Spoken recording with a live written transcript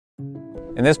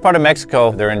In this part of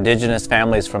Mexico, there are indigenous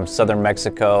families from southern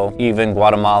Mexico, even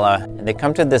Guatemala, and they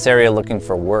come to this area looking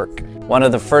for work. One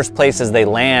of the first places they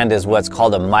land is what's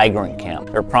called a migrant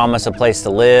camp. They're promised a place to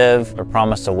live, they're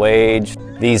promised a wage.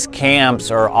 These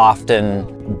camps are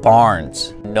often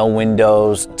barns, no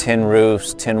windows, tin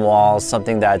roofs, tin walls,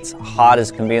 something that's hot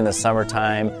as can be in the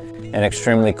summertime and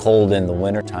extremely cold in the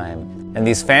wintertime. And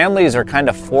these families are kind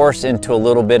of forced into a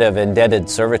little bit of indebted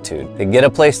servitude. They get a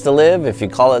place to live, if you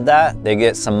call it that. They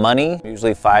get some money,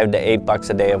 usually $5 to $8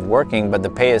 a day of working, but the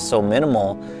pay is so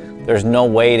minimal, there's no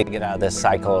way to get out of this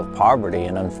cycle of poverty.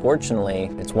 And unfortunately,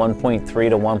 it's 1.3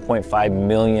 to 1.5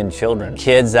 million children.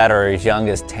 Kids that are as young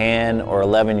as 10 or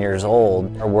 11 years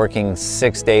old are working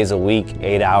 6 days a week,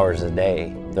 8 hours a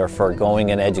day. They're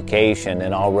foregoing an education,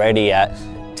 and already at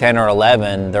 10 or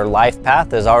 11, their life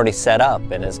path is already set up,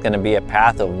 and it's going to be a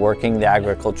path of working the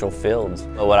agricultural fields.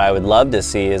 But what I would love to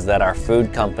see is that our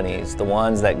food companies, the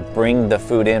ones that bring the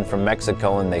food in from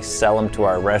Mexico and they sell them to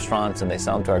our restaurants and they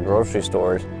sell them to our grocery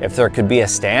stores, if there could be a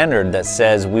standard that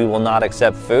says we will not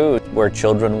accept food where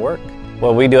children work.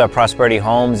 What we do at Prosperity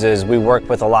Homes is we work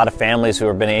with a lot of families who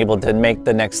have been able to make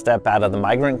the next step out of the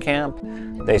migrant camp.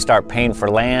 They start paying for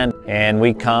land, and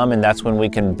we come, and that's when we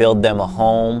can build them a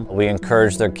home. We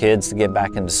encourage their kids to get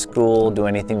back into school, do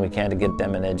anything we can to get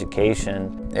them an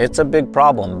education. It's a big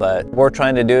problem, but what we're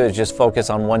trying to do is just focus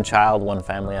on one child, one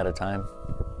family at a time.